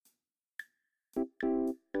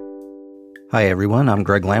Hi, everyone. I'm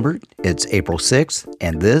Greg Lambert. It's April 6th,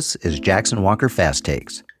 and this is Jackson Walker Fast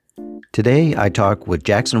Takes. Today, I talk with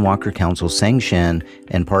Jackson Walker counsel Sang Shin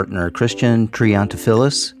and partner Christian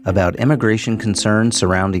Triantafyllis about immigration concerns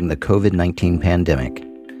surrounding the COVID-19 pandemic.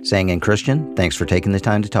 Sang and Christian, thanks for taking the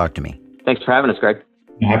time to talk to me. Thanks for having us, Greg.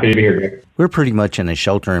 I'm happy to be here, Greg. We're pretty much in a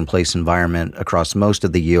shelter-in-place environment across most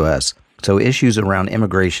of the U.S., so issues around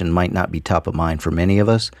immigration might not be top of mind for many of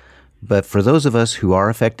us. But for those of us who are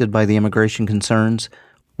affected by the immigration concerns,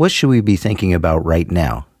 what should we be thinking about right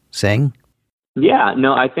now? Sang? Yeah,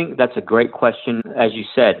 no, I think that's a great question. As you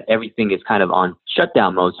said, everything is kind of on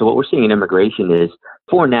shutdown mode. So what we're seeing in immigration is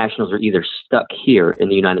foreign nationals are either stuck here in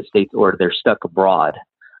the United States or they're stuck abroad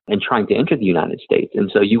and trying to enter the United States. And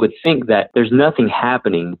so you would think that there's nothing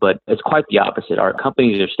happening, but it's quite the opposite. Our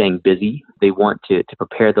companies are staying busy. They want to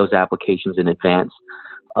prepare those applications in advance.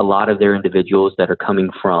 A lot of their individuals that are coming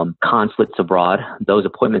from consulates abroad, those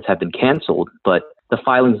appointments have been canceled, but the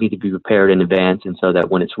filings need to be prepared in advance, and so that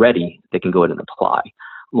when it's ready, they can go ahead and apply.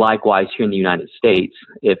 Likewise, here in the United States,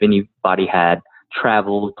 if anybody had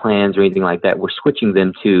travel plans or anything like that, we're switching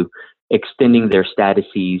them to extending their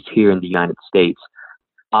statuses here in the United States.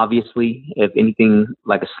 Obviously, if anything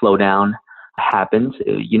like a slowdown happens,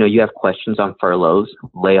 you have questions on furloughs,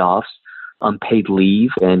 layoffs, unpaid leave,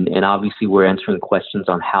 and obviously we're answering questions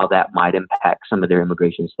on how that might impact some of their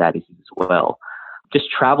immigration statuses as well. Just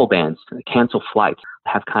travel bans, cancel flights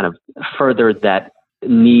have kind of furthered that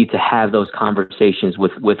need to have those conversations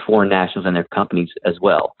with foreign nationals and their companies as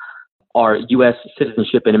well. Our U.S.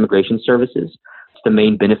 Citizenship and Immigration Services, the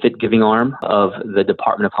main benefit giving arm of the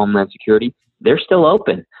Department of Homeland Security, they're still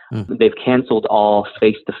open. They've canceled all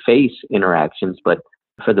face-to-face interactions, but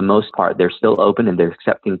for the most part, they're still open and they're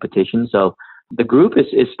accepting petitions. So the group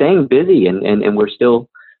is staying busy and we're still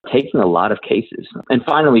taking a lot of cases. And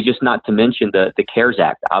finally, just not to mention the CARES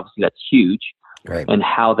Act, obviously that's huge. Right. And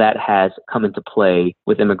how that has come into play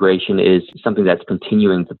with immigration is something that's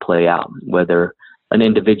continuing to play out, whether an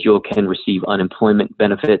individual can receive unemployment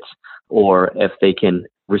benefits or if they can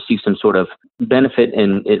receive some sort of benefit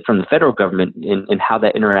from the federal government and how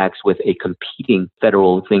that interacts with a competing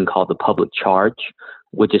federal thing called the public charge,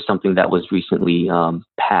 which is something that was recently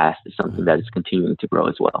passed, is something that is continuing to grow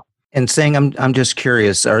as well. And Sang, I'm just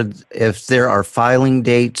curious, if there are filing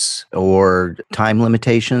dates or time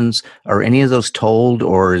limitations, are any of those told,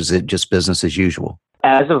 or is it just business as usual?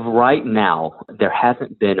 As of right now, there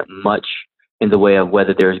hasn't been much in the way of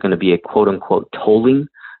whether there's going to be a quote-unquote tolling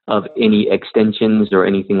of any extensions or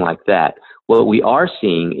anything like that. What we are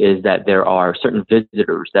seeing is that there are certain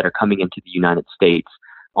visitors that are coming into the United States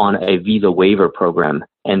on a visa waiver program,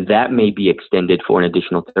 and that may be extended for an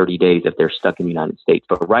additional 30 days if they're stuck in the United States.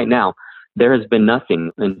 But right now, there has been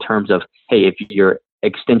nothing in terms of, hey, if your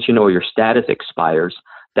extension or your status expires,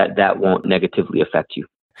 that won't negatively affect you.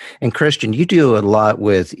 And Christian, you do a lot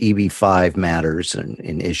with EB-5 matters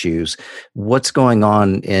and issues. What's going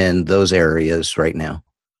on in those areas right now?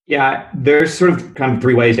 Yeah, there's sort of kind of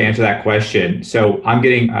three ways to answer that question. So I'm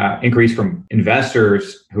getting inquiries from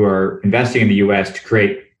investors who are investing in the U.S. to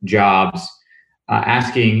create jobs,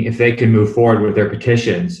 asking if they can move forward with their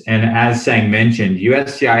petitions. And as Sang mentioned,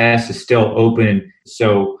 USCIS is still open,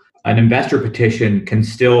 so an investor petition can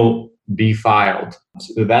still be filed.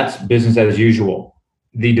 So that's business as usual.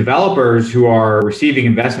 The developers who are receiving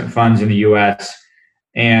investment funds in the U.S.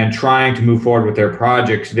 and trying to move forward with their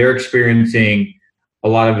projects, they're experiencing a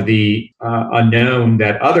lot of the unknown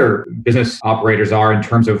that other business operators are in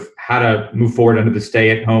terms of how to move forward under the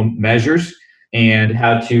stay-at-home measures and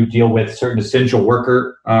how to deal with certain essential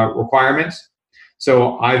worker requirements.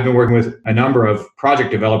 So I've been working with a number of project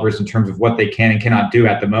developers in terms of what they can and cannot do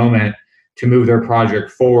at the moment to move their project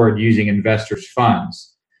forward using investors' funds.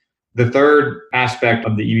 The third aspect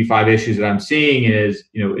of the EB-5 issues that I'm seeing is,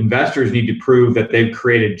 investors need to prove that they've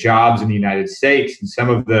created jobs in the United States. And some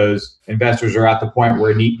of those investors are at the point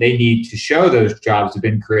where they need to show those jobs have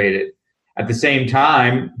been created. At the same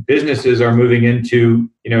time, businesses are moving into,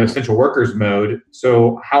 essential workers mode.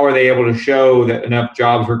 So how are they able to show that enough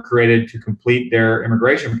jobs were created to complete their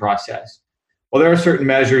immigration process? Well, there are certain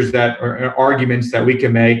measures that are arguments that we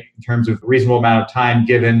can make in terms of reasonable amount of time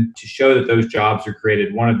given to show that those jobs are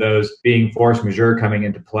created. One of those being force majeure coming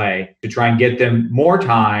into play to try and get them more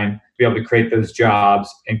time to be able to create those jobs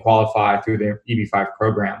and qualify through the EB-5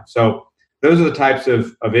 program. So those are the types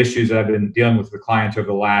of issues that I've been dealing with clients over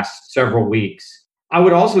the last several weeks. I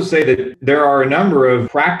would also say that there are a number of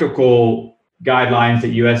practical guidelines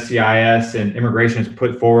that USCIS and immigration has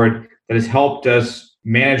put forward that has helped us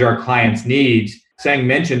manage our clients' needs. Sang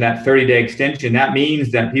mentioned that 30-day extension. That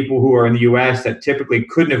means that people who are in the U.S. that typically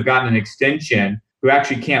couldn't have gotten an extension who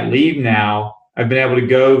actually can't leave now have been able to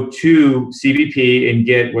go to CBP and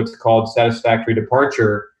get what's called satisfactory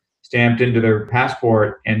departure stamped into their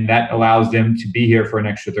passport, and that allows them to be here for an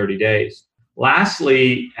extra 30 days.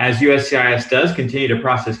 Lastly, as USCIS does continue to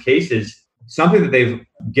process cases, something that they've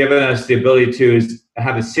given us the ability to is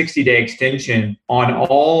have a 60-day extension on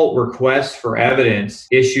all requests for evidence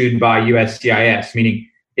issued by USCIS, meaning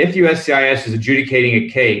if USCIS is adjudicating a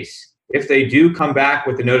case, if they do come back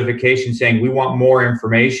with a notification saying we want more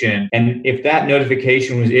information, and if that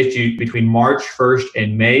notification was issued between March 1st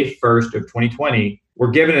and May 1st of 2020,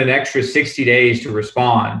 we're given an extra 60 days to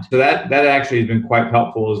respond. So that actually has been quite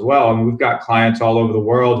helpful as well. I mean, we've got clients all over the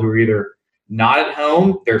world who are either not at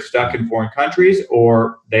home, they're stuck in foreign countries,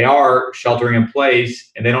 or they are sheltering in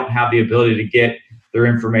place and they don't have the ability to get their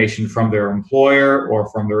information from their employer or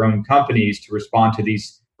from their own companies to respond to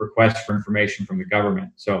these requests for information from the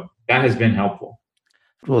government. So that has been helpful.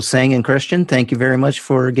 Well, Seng and Christian, thank you very much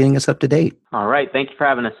for getting us up to date. All right. Thank you for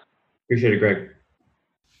having us. Appreciate it, Greg.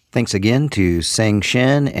 Thanks again to Seng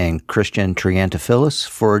Shin and Christian Triantafyllis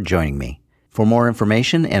for joining me. For more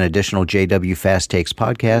information and additional JW Fast Takes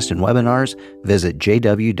podcast and webinars, visit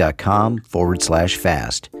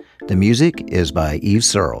jw.com/fast. The music is by Eve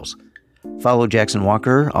Searles. Follow Jackson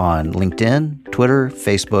Walker on LinkedIn, Twitter,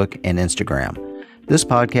 Facebook, and Instagram. This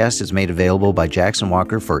podcast is made available by Jackson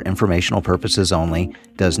Walker for informational purposes only,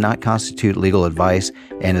 does not constitute legal advice,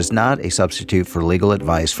 and is not a substitute for legal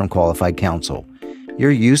advice from qualified counsel.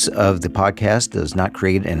 Your use of the podcast does not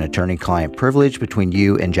create an attorney-client privilege between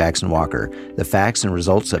you and Jackson Walker. The facts and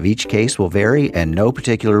results of each case will vary, and no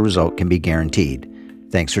particular result can be guaranteed.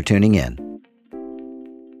 Thanks for tuning in.